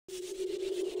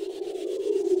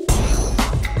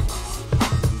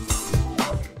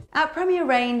At Premier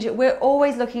Range, we're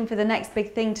always looking for the next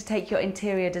big thing to take your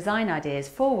interior design ideas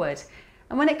forward.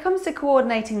 And when it comes to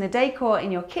coordinating the decor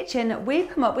in your kitchen, we've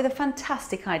come up with a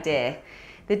fantastic idea.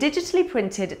 The digitally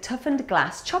printed toughened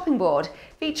glass chopping board,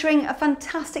 featuring a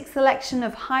fantastic selection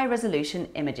of high-resolution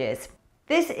images.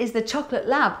 This is the Chocolate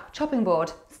Lab chopping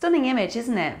board. Stunning image,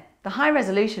 isn't it? The high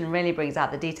resolution really brings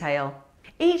out the detail.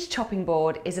 Each chopping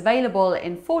board is available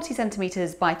in 40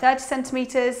 centimeters by 30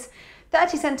 centimeters,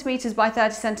 30 centimeters by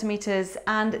 30 centimeters,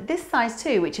 and this size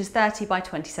too, which is 30 by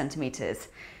 20 centimeters.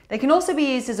 They can also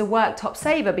be used as a worktop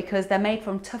saver because they're made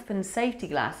from toughened safety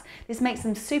glass. This makes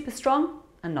them super strong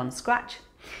and non-scratch.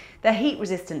 They're heat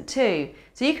resistant too,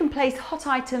 so you can place hot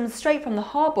items straight from the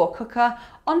hob or cooker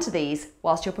onto these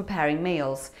whilst you're preparing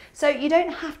meals. So you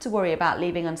don't have to worry about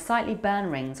leaving unsightly burn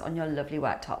rings on your lovely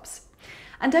worktops.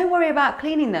 And don't worry about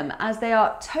cleaning them, as they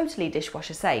are totally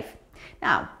dishwasher safe.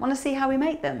 Now, want to see how we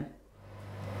make them?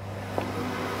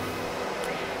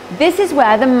 This is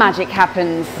where the magic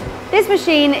happens. This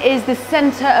machine is the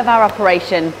centre of our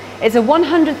operation. It's a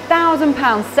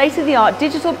 £100,000 state-of-the-art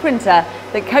digital printer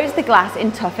that coats the glass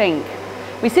in tough ink.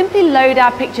 We simply load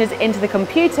our pictures into the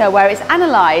computer where it's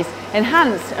analysed,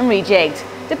 enhanced and rejigged,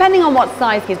 depending on what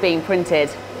size is being printed.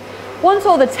 Once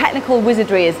all the technical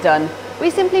wizardry is done, we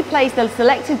simply place the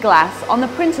selected glass on the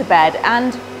printer bed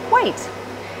and wait.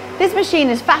 This machine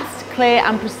is fast, clear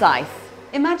and precise.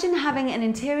 Imagine having an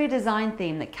interior design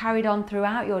theme that carried on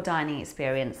throughout your dining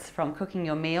experience, from cooking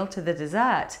your meal to the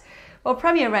dessert. Well,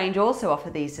 Premier Range also offer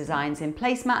these designs in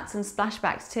placemats and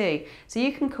splashbacks too, so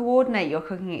you can coordinate your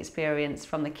cooking experience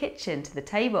from the kitchen to the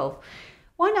table.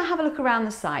 Why not have a look around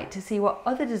the site to see what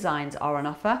other designs are on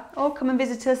offer, or come and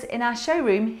visit us in our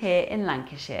showroom here in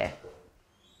Lancashire.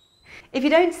 If you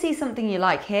don't see something you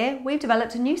like here, we've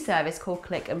developed a new service called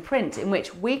Click and Print, in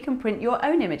which we can print your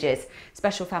own images,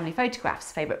 special family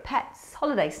photographs, favourite pets,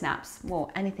 holiday snaps,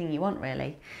 or anything you want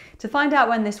really. To find out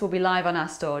when this will be live on our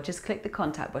store, just click the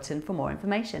contact button for more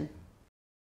information.